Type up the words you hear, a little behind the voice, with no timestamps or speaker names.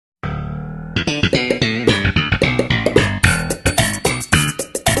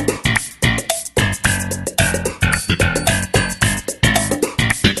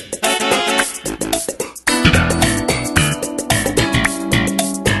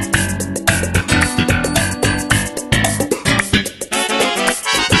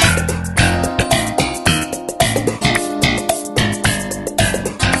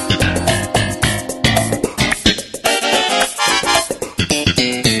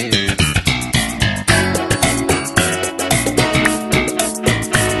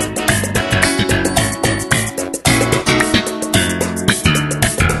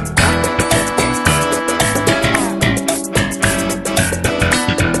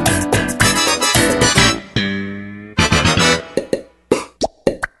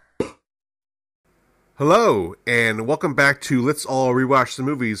Hello, and welcome back to Let's All Rewatch the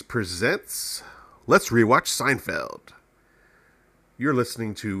Movies presents Let's Rewatch Seinfeld. You're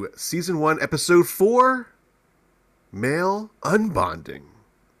listening to Season 1, Episode 4, Male Unbonding.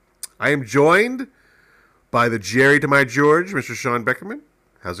 I am joined by the Jerry to my George, Mr. Sean Beckerman.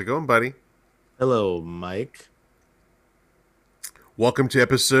 How's it going, buddy? Hello, Mike. Welcome to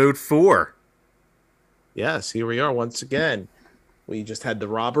Episode 4. Yes, here we are once again. We just had the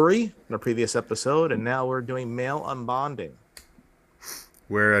robbery in our previous episode, and now we're doing male unbonding.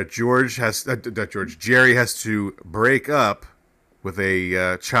 Where Jerry has to break up with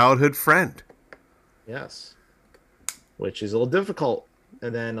a childhood friend. Yes. Which is a little difficult.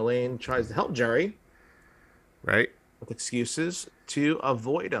 And then Elaine tries to help Jerry. Right. With excuses to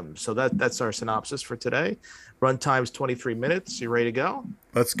avoid him. So that's our synopsis for today. Runtime's 23 minutes. You ready to go?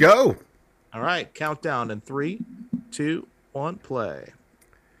 Let's go. All right. Countdown in 3, 2, 1, play.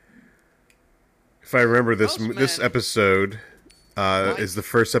 If I remember this episode is the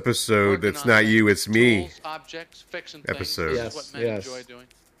first episode that's not you, it's me. Objects, fixing episode. Things. This is what men enjoy doing.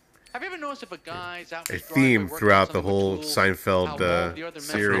 Have you ever noticed if a guy's out a theme throughout the whole Seinfeld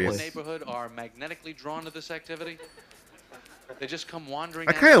series? In the neighborhood are magnetically drawn to this activity? They just come wandering.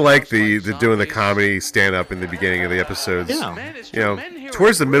 I kind of like the doing the comedy stand up in the beginning of the episodes. Yeah. You know,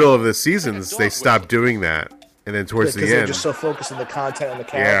 towards the middle of the seasons, they stopped doing that, and then towards the end, they're just so focused on the content and the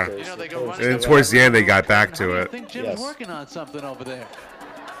characters. Yeah. And then towards the end, they got back to it. I think Jim's working on something over there.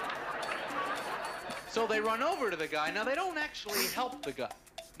 So they run over to the guy. Now they don't actually help the guy.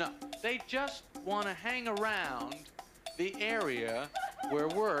 No, they just want to hang around the area where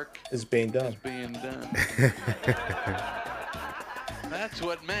work is being done. That's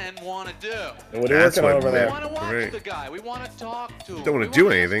what men want to do. And what are you working on over there? We want to watch the guy. We want to talk to him. Don't want to do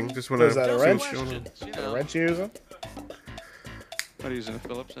anything. Just want to. Is that a wrench? A wrench you using? What are you using, a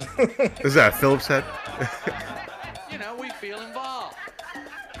Phillips head? Is that a Phillips head? We feel involved.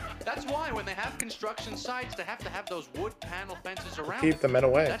 That's why when they have construction sites, they have to have those wood panel fences around. Keep the men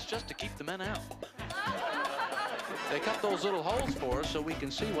away. That's just to keep the men out. They cut those little holes for us so we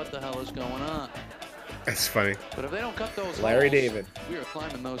can see what the hell is going on. That's funny. But if they don't cut those Larry holes, David. We are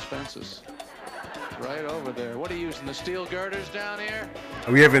climbing those fences. Right over there. What are you using, the steel girders down here?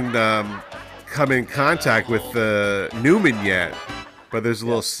 We haven't come in contact with Newman yet, but there's a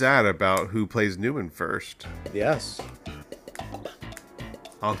little sad about who plays Newman first. Yes.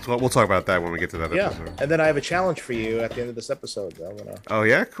 We'll talk about that when we get to that episode. And then I have a challenge for you at the end of this episode. Oh,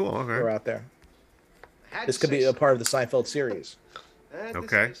 yeah? Cool. Okay. We're out there. This could be a part of the Seinfeld series.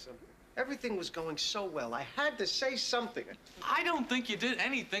 Okay. Everything was going so well. I had to say something. I don't think you did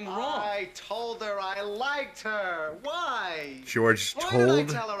anything wrong. I told her I liked her. Why? George Why told did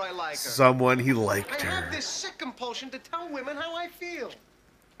I tell her I like her? someone he liked I her. have this sick compulsion to tell women how I feel.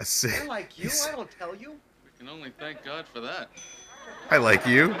 A sick. I like you. I don't tell you. We can only thank God for that. I like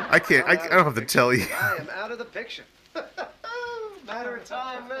you. I can't. I don't have to tell you. I am out of the picture. Matter of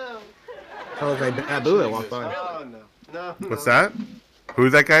time now. Oh, like Babu that walked by. Oh no. What's that?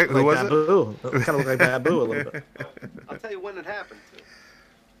 Who's that guy? Who was Babu. It? Kind of looked like Babu a little bit. I'll tell you when it happened.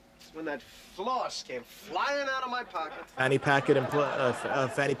 It's when that floss came flying out of my pocket. Fanny pack in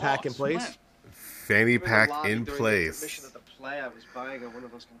place. Fanny pack in place. I was buying one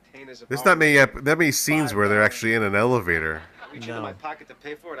of those containers of There's not many scenes where they're actually in an elevator. I reach into my pocket to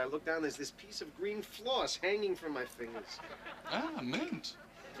pay for it. I look down. There's this piece of green floss hanging from my fingers. Ah, mint.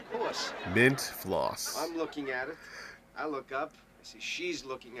 Of course. Mint floss. I'm looking at it. I look up. I see she's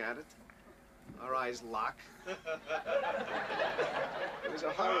looking at it. Our eyes lock. It was a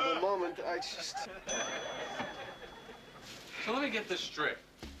horrible moment. So let me get this straight.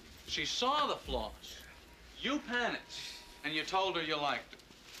 She saw the floss. You panicked, and you told her you liked it.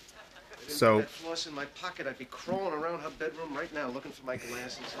 So that floss in my pocket, I'd be crawling around her bedroom right now looking for my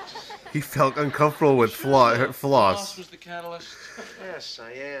glasses. He felt uncomfortable with floss. Floss was the catalyst. Yes,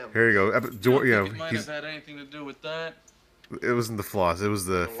 I am. Here you go. It might have had anything to do with that. It wasn't the floss. It was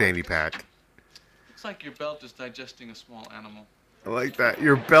the fanny pack. Looks like your belt is digesting a small animal. I like that.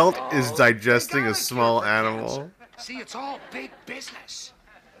 Your belt is digesting a small animal. See, it's all big business.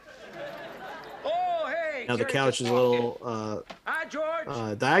 Oh, hey! Now the couch is a little Hi, George.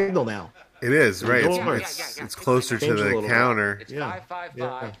 diagonal now. It is, right? Yeah. It's closer to the counter. It's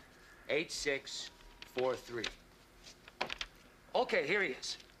 555-8643. Okay, here he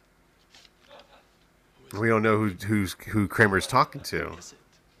is. We don't know who Kramer's talking to.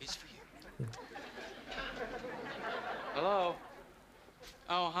 Hello?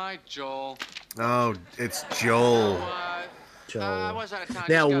 Oh, hi, Joel. Oh, it's Joel. I was out of town.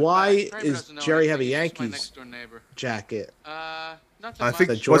 Now, Just got why back. Kramer is doesn't know Jerry have a anything. He's just my Yankees next-door neighbor. jacket? Nothing I much. think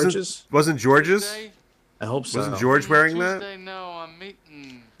That George's? wasn't George's. Tuesday, I hope so. Wasn't George wearing that? Tuesday, no, I'm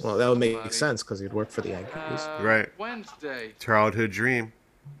meeting. Well, that would make somebody. sense because he'd work for the Yankees. Right. Wednesday. Childhood dream.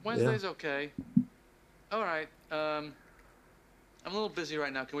 Wednesday's okay. All right. I'm a little busy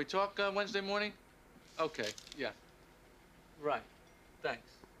right now. Can we talk Wednesday morning? Okay. Yeah. Right. Thanks.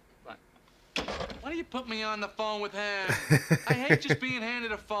 Bye. Why do you put me on the phone with him? I hate just being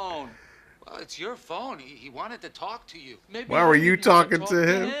handed a phone. Well, it's your phone. He wanted to talk to you. Maybe Why I were need you to talking talk to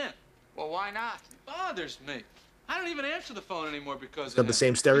him? Well, why not? It bothers me. I don't even answer the phone anymore because Got of the him.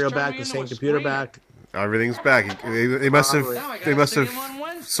 same stereo He's turned back, me the into same a computer screener. back. Everything's back. They must have. Now I They gotta must see have him on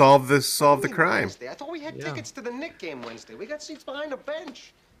Wednesday. solved the crime. Wednesday. I thought we had Yeah. tickets to the Knick game Wednesday. We got seats behind the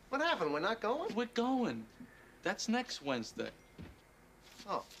bench. What happened? We're not going? We're going. That's next Wednesday.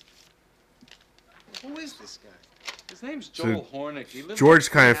 Oh. Who is this guy? His name's Joel Hornick. He lives George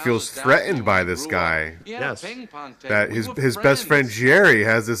like kind of 3 feels houses down threatened from by where he this grew guy. up. He had a Yes. ping pong table. That We his were best friend friends. Jerry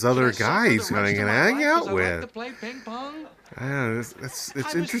has this other Should I guy suffer he's the rest going to of my hang life out 'cause I like to with. play ping pong? I don't know. It's I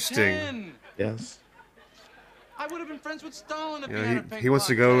was interesting. 10. Yes. I would have been friends with Stalin if You he know, had a ping he wants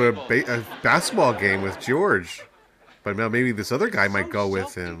to pong go to table. a basketball game with George, but now maybe this other guy might So go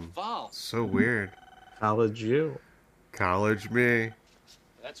with him. self-involved. So weird. College you. College me.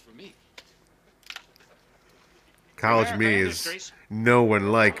 That's for me. College America me is Industries. no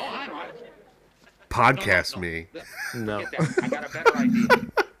one like Oh, I know. podcast me. No. Get that. I got a better idea.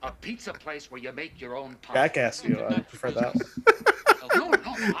 A pizza place where you make your own pie. Jackass you. I prefer that. No, I'm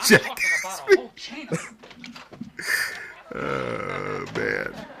talking Jackass about a whole chain of Oh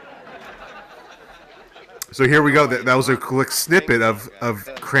man. So here we go. That was a quick snippet of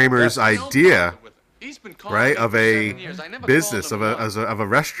Kramer's idea, He's been calling right? me Of for a 7 years. I never business, called of him a once. of a He's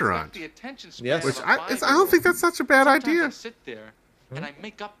restaurant. got the attention span Yes. of Which a I don't think 5-year-old. that's such a bad Sometimes I idea. sit there and I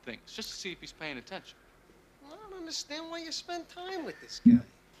make up things just to see if he's paying attention. I don't understand why you spend time with this guy.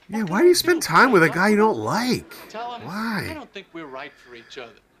 Yeah, why do you spend time with a guy you don't like? Tell him I Why? don't think we're right for each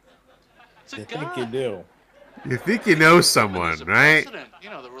other. It's a You guy. think you do? You think you know Women someone, is a right? precedent. You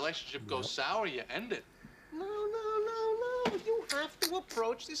know, the relationship goes sour, you end it. No. You have to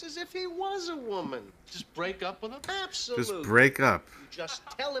approach this as if he was a woman. Just break up with him. Absolutely. Just break up. You just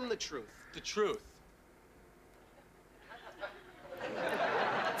tell him the truth. The truth.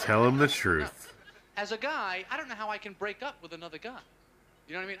 Tell him the truth. As a guy, I don't know how I can break up with another guy.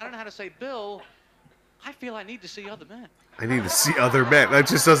 You know what I mean? I don't know how to say, Bill, I feel I need to see other men. I need to see other men. That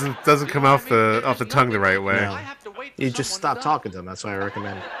just doesn't come off the tongue the right way. I have to wait for You just someone stop to talking to them. That's why I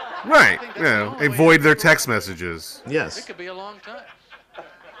recommend. Right. You know, avoid their text messages. It Yes. could be a long time.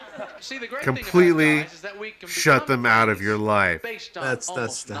 See, the great Completely thing about guys is that we can shut become them out of friends your life. based on That's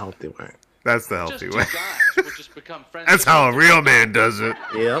almost the nothing. healthy way. That's the Just healthy two way. guys will just become friends. That's just how a like real the- man does it.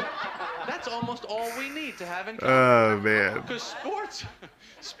 Yep. That's almost all we need to have in common. Oh man. Because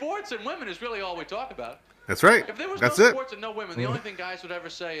sports and women is really all we talk about. That's right. If there was That's no it. sports and no women, the only thing guys would ever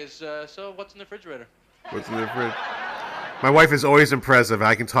say is, so what's in the refrigerator? What's in the fridge? My wife is always impressed if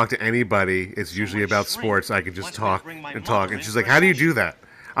I can talk to anybody. It's usually about sports. I can just talk and talk, and she's like, "How do you do that?"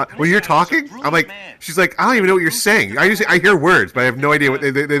 When you're talking, I'm like, she's like, "I don't even know what you're saying. I hear words, but I have no idea what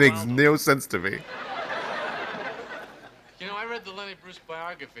they make no sense to me." You know, I read the Lenny Bruce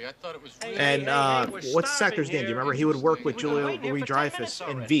biography. I thought it was really And we're what's the actor's starving name? Do you here. remember? He would work with We've been Julia waiting here Louis for 10 Dreyfus minutes in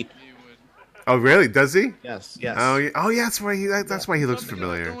already. Veep. you would. Oh, really? Does he? Yes. Yes. Oh, yeah. Oh, yeah. That's why he looks Something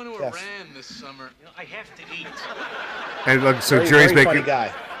about familiar. going to Yes. Iran this summer. You know, I have to eat. And look, so Very, Jerry's very making. funny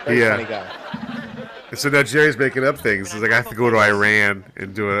guy. Very Yeah. funny guy. And so now Jerry's making up things. He's like, I have to go to Iran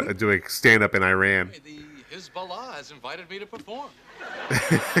and do a stand up in Iran. The Hezbollah has invited me to perform.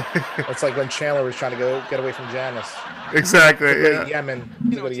 It's like when Chandler was trying to get away from Janice. Exactly. Go to Yeah. Yemen. To You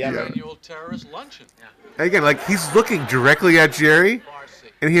know, go to it's the Yemen. annual terrorist luncheon. Again, like he's looking directly at Jerry,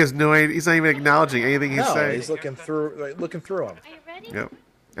 Farsi. and he has no idea. He's not even acknowledging anything he's No, saying. he's looking through him. Are you ready? Yep.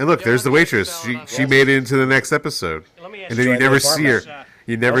 And look, there's the waitress. She made it into the next episode, Let me ask and then you, you never Join see the her. apartment.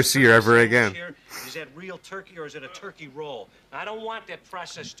 You never see her ever again. Here, is that real turkey or is it a turkey roll? I don't want that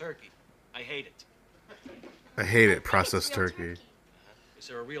processed turkey. I hate it. I hate it. It's Processed real turkey. Is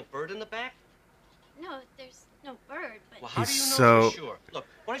there a real bird in the back? No, there's no bird, but Well, how do you He's know so- for sure? Look,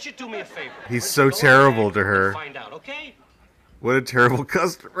 why don't you do me a favor? He's Why don't so you go in terrible there to her. and find out, okay? What a terrible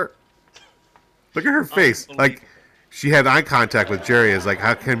customer. Look at her face. Like she had eye contact with Jerry. Is like,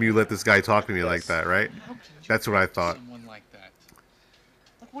 how come you let this guy talk to me like that? Right? How could you That's what I like thought. Someone like that.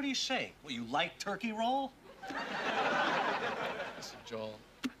 Look, what do you say? Well, you like turkey roll? Listen, Joel,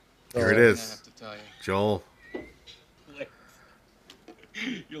 Here it I is, have to tell you. Joel.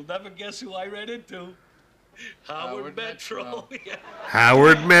 You'll never guess who I ran into. Howard Howard Metro. Metro. Yeah.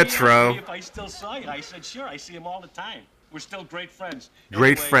 Howard He asked Metro. me if I still saw you. I said, sure, I see him all the time. We're still great friends.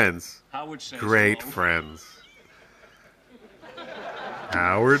 Great Anyway, friends. Howard says Great hello. friends.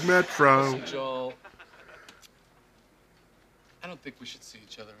 Howard Metro. Listen, Joel. I don't think we should see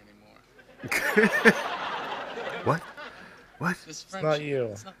each other anymore. What? What? This not friendship, you.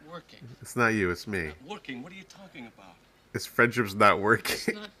 it's not working. It's not you, it's me. Working? What are you talking about? This friendship's not It's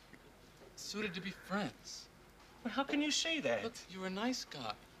working. not suited to be friends. Well, how can you say that? Look, you're a nice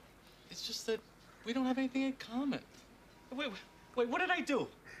guy. It's just that we don't have anything in common. Wait, what did I do?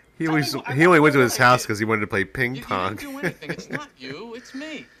 He Tell always me what- he only went to what his I house did. because he wanted to play ping You pong. didn't do anything. It's not you. It's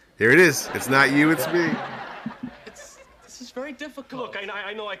me. Here it is. It's not you, it's me. This is very difficult. Look,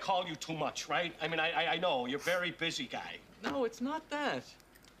 I know I call you too much, right? I mean, I know you're a very busy guy. No, it's not that.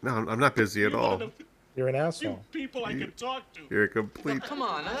 No, I'm not busy at You're all. one of the You're an few asshole. people I can talk to. You're a complete. Come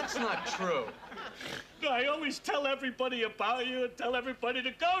on, now, that's not true. I always tell everybody about you and tell everybody to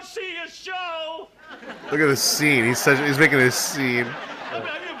go see your show. Look at this scene. He's making this scene. I'm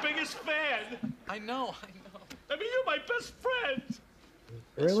your biggest fan. I know. I mean, you're my best friend.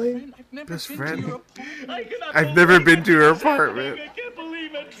 Really? Friend, I've never Best been friend? to your apartment. I cannot I've never believe been it. to her It's happening. apartment. I can't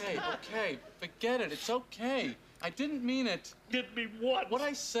believe it. Okay, forget it. It's okay. I didn't mean it. Did me what? What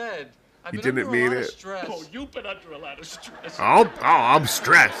I said. I've You been didn't under a mean lot of it. stress. Oh, you've been under a lot of stress. I'm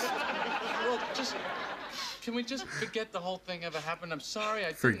stressed. Well, can we just forget the whole thing ever happened? I'm sorry. I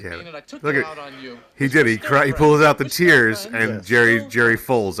didn't Forget mean it. it. I took Look it at- out on you. He did. He We're still cried. He friends. pulls out the We're still tears, friends. and Still Jerry friends.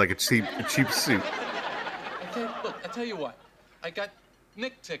 folds like a cheap suit. Look, I tell you what. I got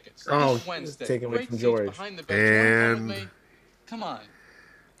Nick tickets. Oh, this Wednesday. taken away Great from seats George. behind the bench right in front of And- me. Come on.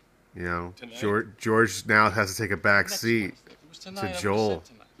 You know, Tonight? George now has to take a back Next seat. Wednesday. If it was tonight, I would've Joel.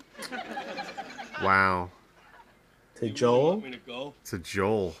 said tonight. Wow. To You Joel? want me to go? It's a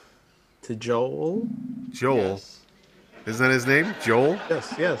Joel. To Joel? Joel. Yes. Isn't that his name? Joel?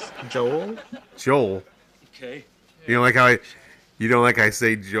 Yes. Joel? Joel. Okay. You don't like how you don't like I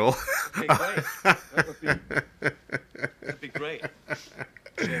say Joel? Okay, great. That'd be great.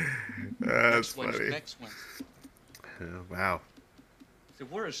 That's Wednesday, funny. next Wednesday. Oh, wow. So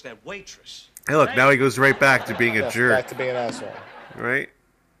where is that waitress? Hey, look, now he goes right back to being a Yes, jerk, back to being an asshole. right?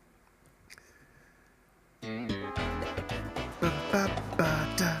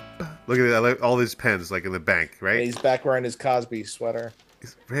 Look at that! I like all these pens, like in the bank, And right? he's back wearing his Cosby sweater.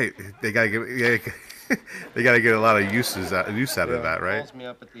 Right. They gotta get, they gotta get a lot of use out of that, right? Calls me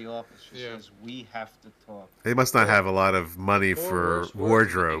up at the office. She Yeah. says we have to talk. They must not have a lot of money for worse words in the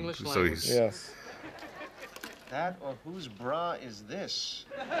wardrobe, English so language. he's. Yes. That or whose bra is this?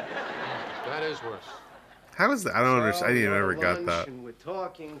 That is worse. How is that? I don't understand. I So, didn't we're ever at got lunch that. And we're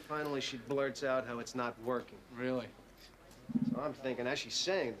talking. Finally, she blurts out how it's not working. Really. So I'm thinking, as she's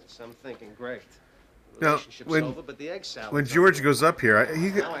saying this, I'm thinking, great. The Now, relationship's when- over, but the egg salad. When George goes up here,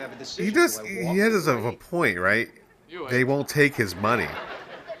 Now I have a decision. he does. Do I He walk has or do I a eat? point, right? You They won't take his money.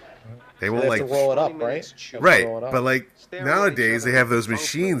 They They won't have like. to roll it up, 20 right? minutes chew. Have to Right, roll it up. but like Staring at each nowadays other they have with those both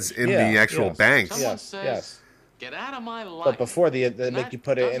machines in Yeah, the actual yes. banks. Someone Yes, says, yes. get out of my life. But before they And make that you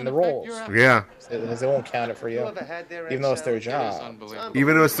put it in doesn't the affect rolls. your Yeah, Because they won't count it for You you. ever had their Even egg though it's their salad? It is job. unbelievable.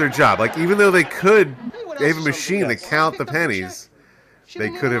 even though it's their job. Like even though they could, what they have a else is machine to something? count the Picked up a check. pennies. She They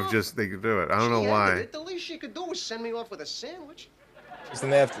didn't could even have know. just. They could do it. I don't She know ended why. it. The least she could do was send me off with a sandwich. So then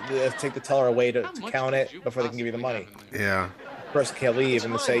they have to take the teller away to How much count could it you before they can give you the possibly money. have in there? Yeah, The person can't leave It's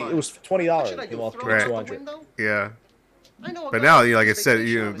and they my say money. it was What $20. should I You do, walk throw away it Right. out the 200. window? yeah. I know a But guy now, who like I takes said,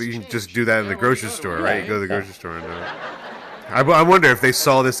 vacation on his you can change. just do that in the Yeah, grocery well, store, yeah. right? Go to the Yeah. grocery store and do it. I wonder if they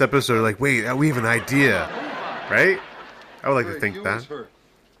saw this episode, like, wait, we have an idea, right? I would like to think that.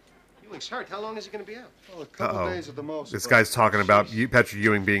 Ewing's hurt. How long is he going to be out? Well, a couple Uh-oh. days at the most. This but- guy's talking about Patrick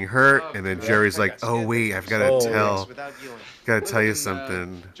Ewing being hurt, and then Jerry's like, "Oh wait, I've got to Oh, tell, Without Ewing. got to tell you Listen,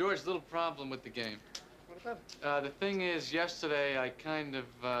 something." George, little problem with the game. What about it? The thing is, yesterday I kind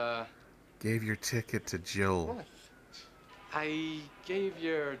of, Gave your ticket to Joel. I gave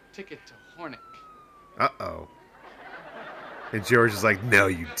your ticket to Hornick. Uh-oh. And George is like, "No,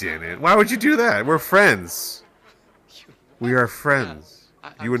 you didn't. Why would you do that? We're friends. We are friends.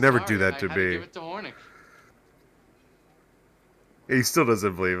 I- You would I'm never sorry, do that I to had me." give it to Hornick. He still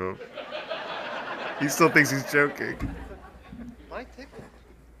doesn't believe him. He still thinks he's joking. My ticket?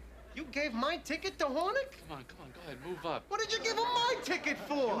 You gave my ticket to Hornick? Come on, go ahead, move up. What did you give him my ticket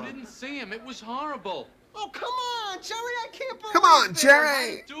for? You didn't see him. It was horrible. Oh, come on, Jerry. I can't believe Come on, this.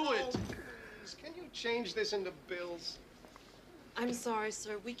 Jerry. Do it. Oh, please, can you change this into bills? I'm sorry,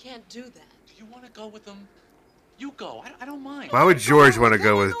 sir. We can't do that. Do you want to go with them? You go. I don't mind. Why would George want to Come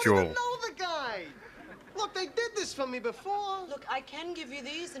on, go I with don't Joel? even know the guy. Look, they did this for me before. Look, I can give you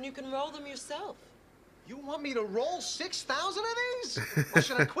these, and you can roll them yourself. You want me to roll 6,000 of these? Or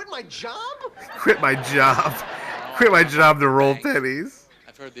should I quit my job? Quit my job. Quit my job to roll pennies.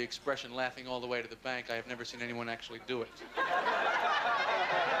 I've heard the expression laughing all the way to the bank. I have never seen anyone actually do it.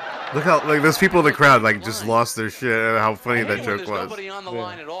 Look how like those people in the crowd like just lost their shit. How funny that joke There's was. nobody on the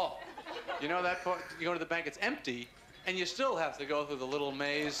line at all. You know that part? You go to the bank, it's empty, and you still have to go through the little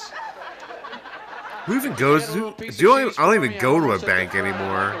maze. Who even goes? I don't even go to a bank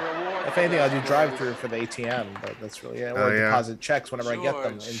anymore. If anything, I do drive-through for the ATM, but that's really it. Or deposit checks whenever I get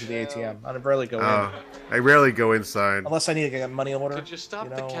them into the ATM. I rarely go in. I rarely go inside. Unless I need to get a money order. Could you stop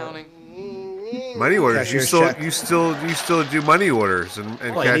the counting? Money orders. You still do money orders and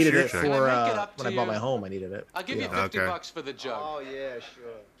well, I cashier needed it checks. for when I bought my home. I needed it. I'll give you $50 for the jug. Oh, yeah, sure.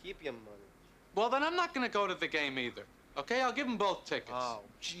 Keep your money. Well, then I'm not going to go to the game either. Okay, I'll give them both tickets. Oh,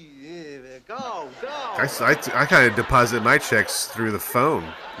 gee, yeah, go. I kind of deposit my checks through the phone,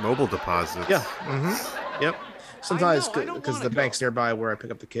 mobile deposits. Yeah. Yep. Sometimes because the bank's nearby where I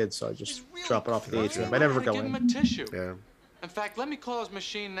pick up the kids, so I just drop it off at the ATM. I never go Give him in. a tissue. Yeah. In fact, let me call his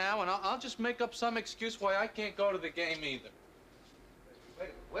machine now, and I'll just make up some excuse why I can't go to the game either.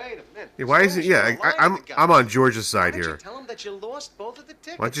 Wait a minute. Yeah, why is it? Yeah, I'm on George's side Why don't here. you tell him that you lost both of the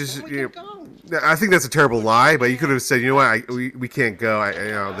tickets? Why don't you then just, we you can know, go. I think that's a terrible lie, but you could have said, you know what, we can't go.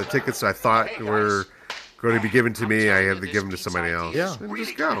 The tickets I thought were going to be given to me, I had to give them to somebody else. Yeah. And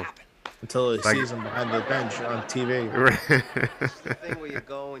just go. Until it sees them behind the bench on TV. The thing where you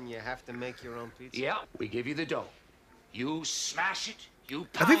go and you have to make your own pizza. Yeah, we give you the dough. You smash it. You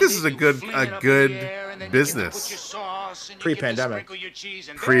I think this is a good business. Pre-pandemic.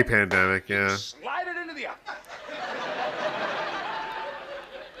 Pre-pandemic, yeah. Slide it into the oven.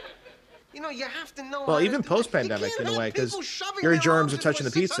 You know, you have to know. Well, even post-pandemic in a way, because your germs are touching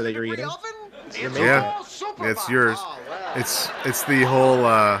the pizza that you're eating. Yeah, it's yours. It's the whole.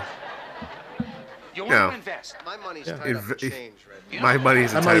 You want to invest? My money's tied up in change, right? My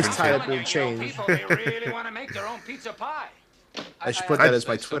money's tied up in change. People, they really want to make their own pizza pie. I should put that as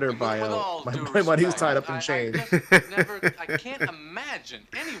my Twitter bio. My money's tied up in change. I can't imagine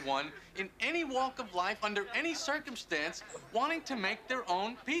anyone in any walk of life, under any circumstance, wanting to make their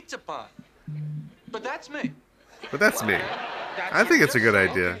own pizza pie. But that's me. I think it's a good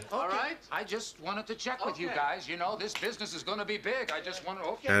idea. All right. I just wanted to check with you guys. You know, this business is going to be big. I just wanted.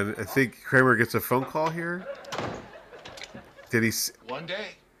 Okay. And I think Kramer gets a phone call here. Did he? One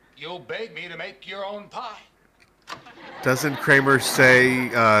day, you'll beg me to make your own pie. Doesn't Kramer say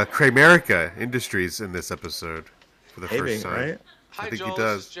Kramerica Industries in this episode for the first time? Right? Hi, I think Joel, he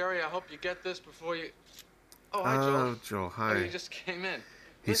does. This is Jerry. I hope you get this before you. Oh, hi, Joel. Oh, Joel, hi. Oh, you just came in.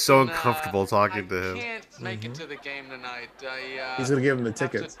 He's so uncomfortable talking to him. I can't make it to the game tonight. He's gonna give him the have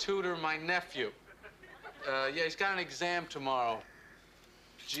tickets. to tutor my nephew. Yeah, he's got an exam tomorrow.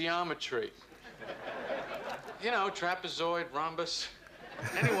 Geometry. You know, trapezoid, rhombus.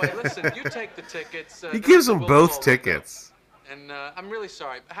 Anyway, listen, you take the tickets. He gives them both tickets. And I'm really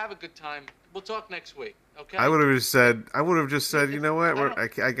sorry. Have a good time. We'll talk next week, okay? I would have just said, you know what? I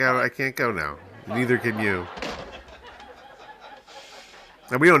can't go now. Neither can you.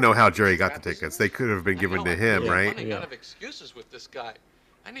 And we don't know how Jerry got the tickets. They could have been given to him, right? Funny kind of excuses with this guy.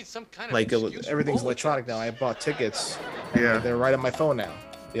 I need some kind of Like excuse everything's for electronic now. I bought tickets. Yeah. They're right on my phone now.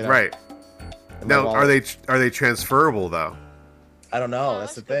 You know? Right. Now, are they transferable though? I don't know.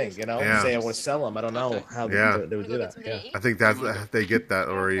 That's the thing. You know, Yeah. say I want to sell them. I don't know how they would do that. Yeah. I think that they get that,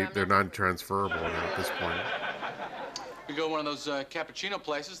 or they're non-transferable at this point. You go to one of those cappuccino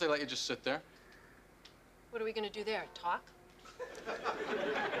places, they let you just sit there. What are we gonna do there? Talk?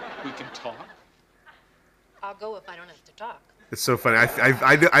 We can talk. I'll go if I don't have to talk. It's so funny.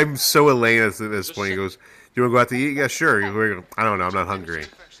 I'm so Elaine at this point. He goes, "Do you want to go out to eat? Yeah, sure." I don't know. I'm not hungry.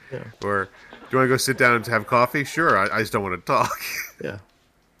 Yeah. Or, do you want to go sit down and have coffee? Sure. I just don't want to talk. Yeah.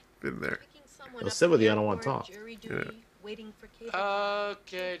 Been there. I'll sit with you. I don't want to talk. Yeah. Waiting for Kate.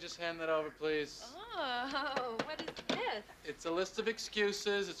 Okay, just hand that over, please. Oh, what is this? It's a list of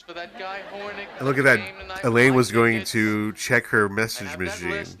excuses. It's for that guy Hornick. And look at that. Elaine was going to check her message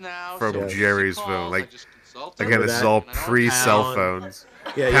machine from Jerry's phone. Like, again, this is all pre-cell phones.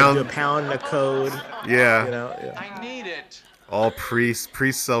 Yeah, you have to do a pound and a code. Yeah. You know, yeah. I need it. All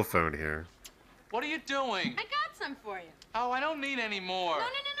pre-cell phone here. What are you doing? I got some for you. Oh, I don't need any more. No.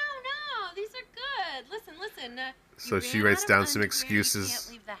 These are good. Listen. So you she ran writes out of down some underwear, excuses. You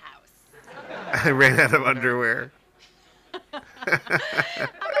can't leave the house. I ran out of underwear. How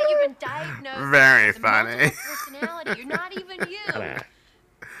about you've been diagnosed Very with funny. multiple personality? You're not even you.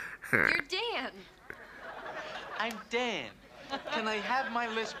 You're Dan. I'm Dan. Can I have my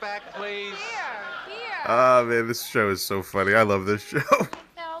list back, please? Here. Oh man, this show is so funny. I love this show.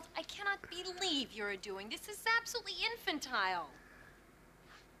 Feld, I cannot believe you're doing this. This is absolutely infantile.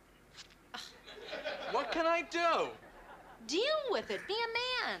 What can I do? Deal with it. Be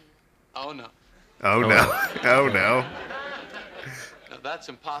a man. Oh, no. Oh, no. Oh, no. No, that's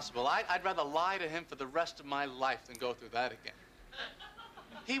impossible. I'd rather lie to him for the rest of my life than go through that again.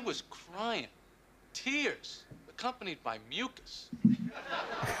 He was crying. Tears. Accompanied by mucus.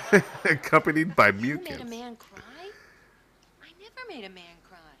 Accompanied by You mucus. made a man cry? I never made a man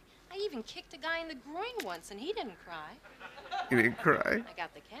cry. I even kicked a guy in the groin once, and he didn't cry. You didn't cry? I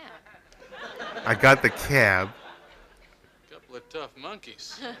got the cab. I got the cab. Couple of tough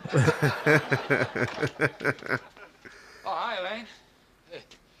monkeys. Oh, hi, Elaine.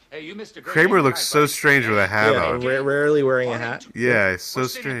 Hey, you Mr. Great Kramer Tonight, looks so buddy. strange with a hat Yeah, on. rarely wearing a hat. Yeah, it's so We're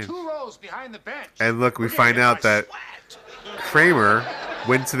sitting strange. 2 rows behind the bench. And look, we We're find getting out my that sweat. Kramer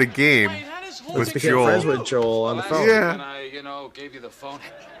went to the game Wait, how does with Holden Became Joel. friends with Joel on the Last phone. week Yeah. when I, gave you the phone.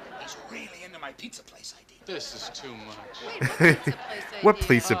 He's really into my pizza place idea. This is too much. Wait, what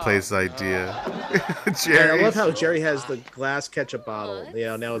pizza place idea? What pizza place idea? And Jerry. I love how Jerry has the glass ketchup bottle. You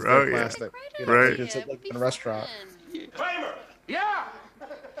know, now it's Oh, the yeah. plastic. You know, Right. It's Yeah, like be in a restaurant. fun. Kramer! Yeah.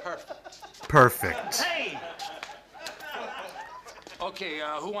 Perfect. Perfect. Hey! Okay,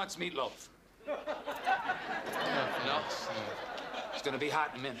 who wants meatloaf? No. It's gonna be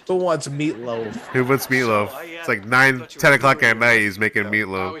hot in a minute. Who wants meatloaf? Who wants meatloaf? So, It's like 9, thought you 10 were o'clock at doing night. He's making Oh,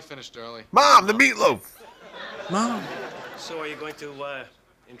 meatloaf. we finished early. Mom, the meatloaf. Mom. So are you going to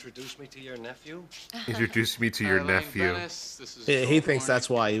introduce me to your nephew? Introduce me to your Elaine nephew. Bennis, this is He Joel thinks Cornish. that's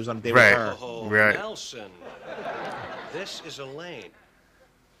why he was on a date Right. with her. Oh, Right. Nelson. This is Elaine.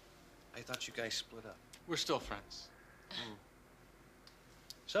 I thought you guys split up. We're still friends.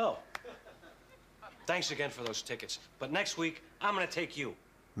 So, thanks again for those tickets. But next week, I'm going to take you.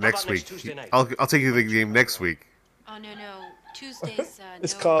 How Next about week. Tuesday night? I'll take you to the game next week. Oh, no. Tuesdays,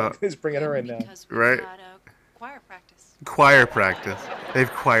 It's no. called. He's bringing her in now. Because we Right. got choir practice. Choir practice. They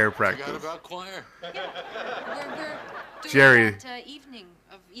have choir Forgot practice. about choir. We're doing Jerry. that evening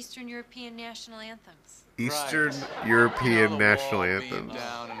of Eastern European national anthems. Eastern Right. European You know, the national wall being anthem.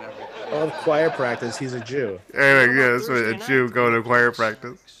 down and everything. Oh, choir practice. He's a Jew. Anyway, yeah, that's what Thursday a night, Jew going to we're choir going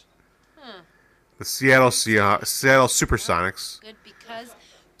practice. Huh. The Seattle Supersonics. Good, because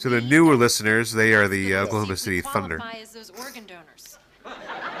To the we newer don't listeners, they are the see Oklahoma if City we Thunder. qualify as those organ donors.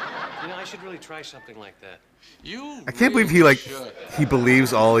 You know, I should really try something like that. You I can't believe really he should. he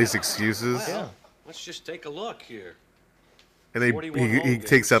believes all these excuses, Well, let's just take a look here. and he 41 home takes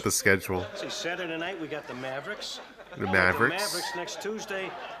games. out the schedule. See, Saturday night we got the Mavericks. The The Mavericks. Mavericks next Tuesday,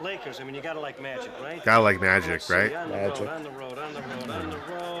 Lakers. I mean, you gotta like magic, right? Gotta like magic, Let's see, right? On the Magic. road, on the road, on the road, on the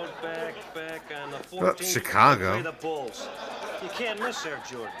road, back on the 14th. Well, Chicago. Play the Bulls. You can't miss Air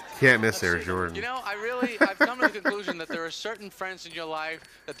Jordan. Can't miss Air You Jordan. know, I've come to the conclusion that there are certain friends in your life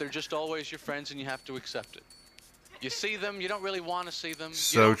that they're just always your friends and you have to accept it. You see them, you don't really want to see them.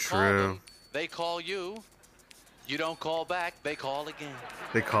 So you don't call true. them, they call you. You don't call back, they call again.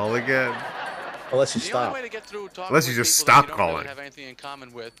 They call again. Unless you The stop. only way to get through talking Unless you with just people stop that you don't calling. really have anything in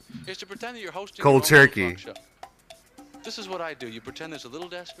common with is to pretend that you're hosting Cold your own turkey. talk show. This is what I do. You pretend there's a little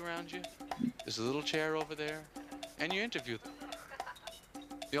desk around you, there's a little chair over there, and you interview them.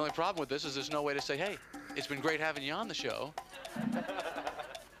 The only problem with this is there's no way to say, hey, it's been great having you on the show.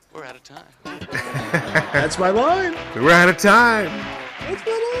 We're out of time. That's my line. We're out of time. That's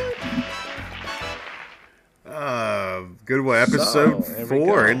my line. Good one. Episode there we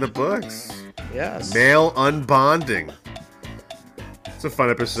 4 go. in the books. Yes. Male unbonding. It's a fun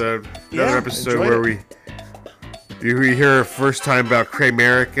episode. Another Yeah, episode enjoyed where it. we hear first time about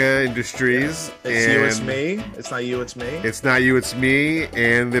Kramerica Industries. It's you, it's and me. It's not you, it's me. It's not you, it's me,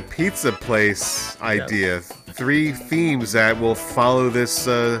 and the pizza place idea. 3 themes that will follow this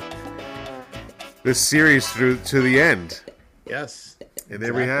this series through to the end. Yes. And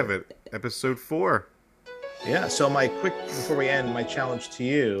there we have it, episode 4. Yeah. So my quick before we end, my challenge to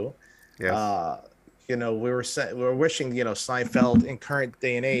you. Yes. You know, we were wishing, you know, Seinfeld in current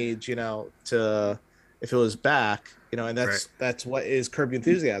day and age, you know, to if it was back, you know, and that's what is Curb Your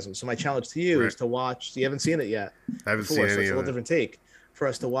Enthusiasm. So my challenge to you is to watch. You haven't seen it yet. I haven't Before, seen so any it's a of little it. different take for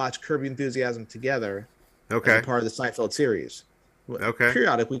us to watch Curb Your Enthusiasm together. Okay. As a part of the Seinfeld series. Okay.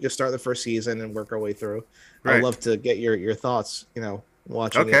 Periodic, we could start the first season and work our way through. Right. I'd love to get your thoughts. You know,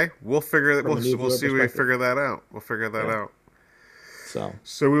 watching. Okay. It. We'll figure it. from a We'll new see. viewer We perspective. figure that out. We'll figure that out.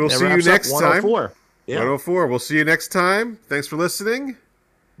 So we will that see you wraps up next time. 104. Yeah. 104. We'll see you next time. Thanks for listening.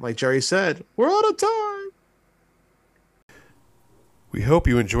 Like Jerry said, we're out of time. We hope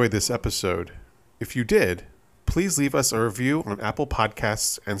you enjoyed this episode. If you did, please leave us a review on Apple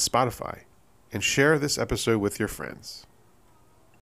Podcasts and Spotify, and share this episode with your friends.